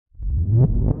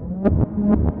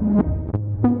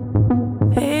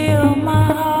Heal my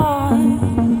heart,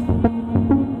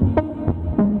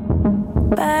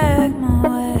 beg my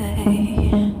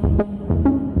way.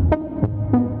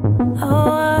 A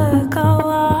work of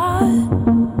art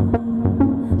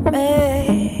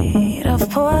made of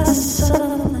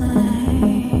porcelain.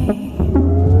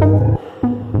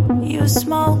 You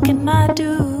smoke and I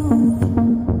do.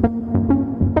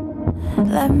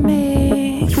 Let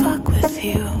me fuck with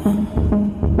you.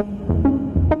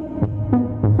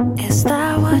 Is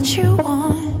that what you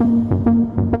want?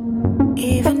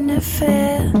 Even if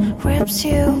it rips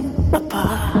you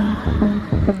apart.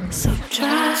 So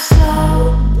drive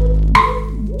slow,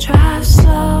 drive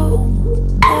slow.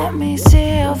 Let me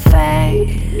see your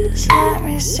face, let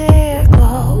me see it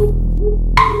glow.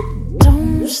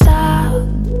 Don't stop,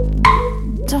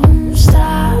 don't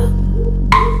stop.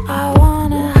 I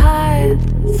wanna hide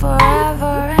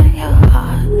forever in your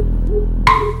heart.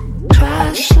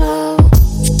 Drive slow,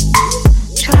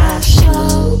 drive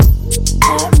slow.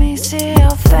 Let me see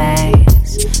your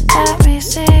face, let me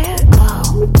see it glow.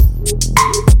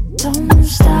 Don't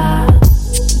stop,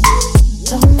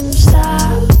 don't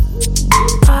stop.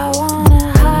 I wanna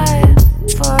hide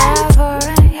forever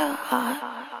in your heart.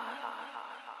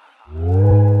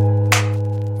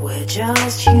 We're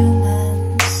just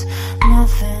humans,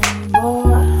 nothing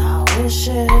more. I wish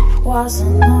it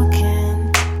wasn't looking.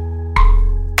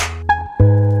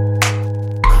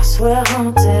 'Cause we're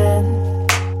haunted.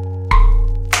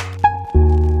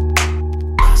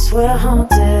 'Cause we're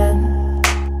haunted.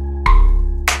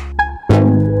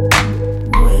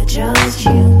 We're just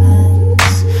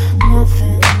humans,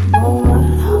 nothing more.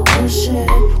 I wish it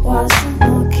wasn't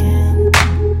looking.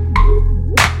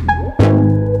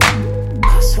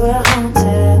 'Cause we're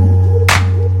haunted.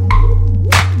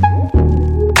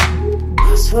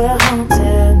 'Cause we're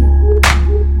haunted.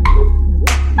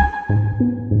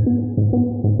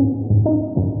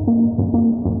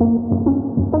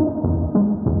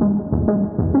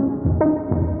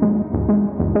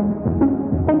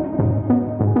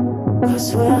 Cause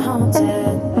we're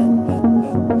haunted.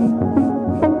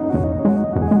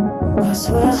 Cause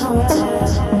we're haunted.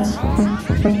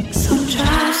 So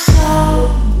drive slow,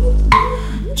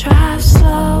 drive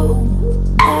slow.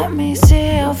 Let me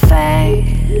see your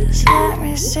face, let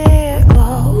me see it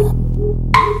glow.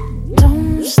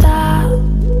 Don't stop,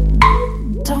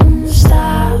 don't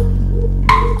stop.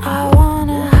 I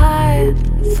wanna hide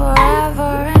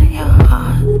forever in your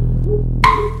heart.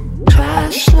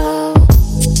 Drive slow,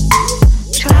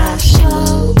 drive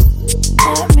slow.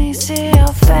 Let me see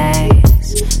your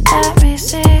face, let me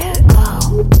see it glow.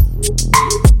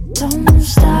 Don't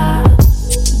stop,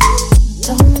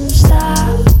 don't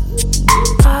stop.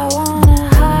 I wanna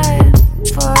hide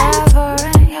forever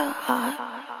in your heart.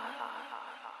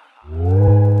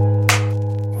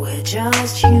 We're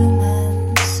just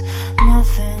humans,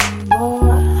 nothing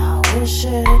more. I wish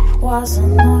it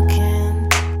wasn't looking.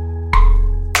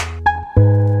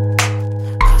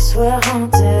 'Cause we're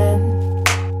haunted.